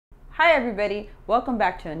Hi everybody, welcome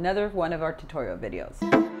back to another one of our tutorial videos.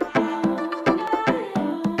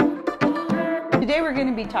 Today we're going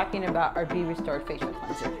to be talking about our Be Restored Facial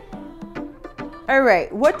Cleanser.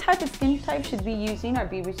 Alright, what type of skin type should be using our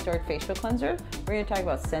Be Restored Facial Cleanser? We're going to talk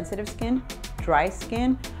about sensitive skin, dry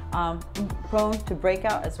skin, prone to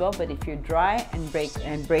breakout as well, but if you're dry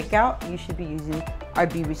and breakout, you should be using our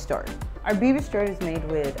Be Restored. Our Be Restored is made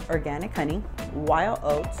with organic honey, wild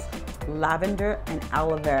oats, lavender, and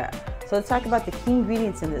aloe vera. So let's talk about the key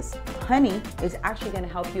ingredients in this. Honey is actually going to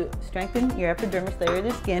help you strengthen your epidermis layer of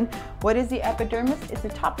the skin. What is the epidermis? It's the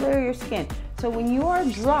top layer of your skin. So when you are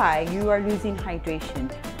dry, you are losing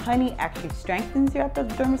hydration. Honey actually strengthens your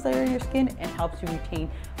epidermis layer of your skin and helps you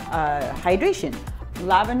retain hydration.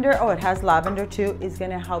 Lavender, oh, it has lavender too, is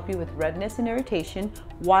going to help you with redness and irritation.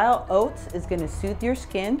 Wild oats is going to soothe your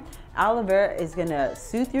skin. Aloe vera is going to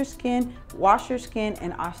soothe your skin, wash your skin,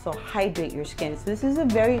 and also hydrate your skin. So this is a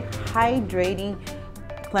very hydrating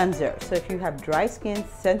cleanser. So if you have dry skin,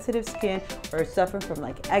 sensitive skin, or suffering from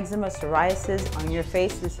like eczema, psoriasis on your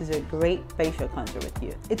face, this is a great facial cleanser with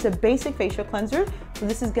you. It's a basic facial cleanser, so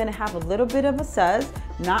this is going to have a little bit of a suds,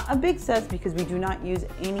 not a big suds because we do not use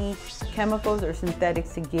any chemicals or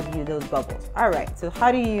synthetics to give you those bubbles. All right, so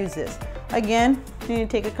how do you use this? Again, you need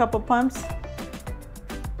to take a couple pumps.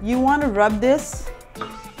 You want to rub this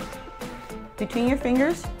between your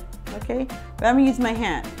fingers, okay? But I'm going to use my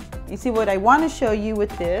hand. You see, what I want to show you with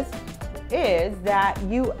this is that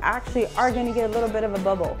you actually are going to get a little bit of a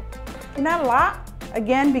bubble. Not a lot,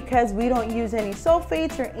 again, because we don't use any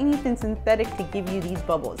sulfates or anything synthetic to give you these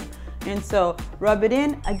bubbles. And so rub it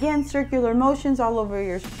in, again, circular motions all over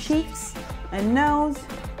your cheeks and nose,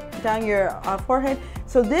 down your forehead.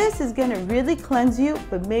 So this is going to really cleanse you,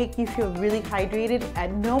 but make you feel really hydrated.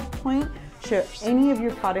 At no point should any of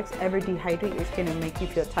your products ever dehydrate your skin and make you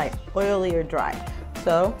feel tight, oily, or dry.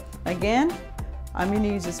 So again, I'm going to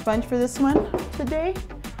use a sponge for this one today,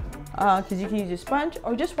 because you can use a sponge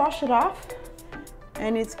or just wash it off,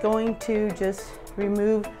 and it's going to just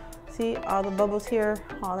remove, see all the bubbles here,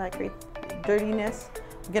 all that great dirtiness.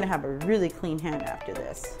 You're going to have a really clean hand after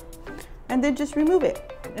this. And then just remove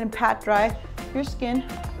it and pat dry your skin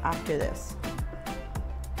after this.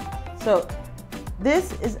 So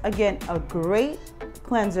this is, again, a great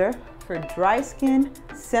cleanser for dry skin,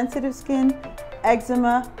 sensitive skin,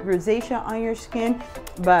 eczema, rosacea on your skin,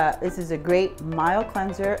 but this is a great mild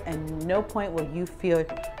cleanser, and no point will you feel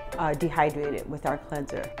dehydrated with our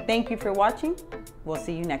cleanser. Thank you for watching. We'll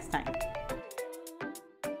see you next time.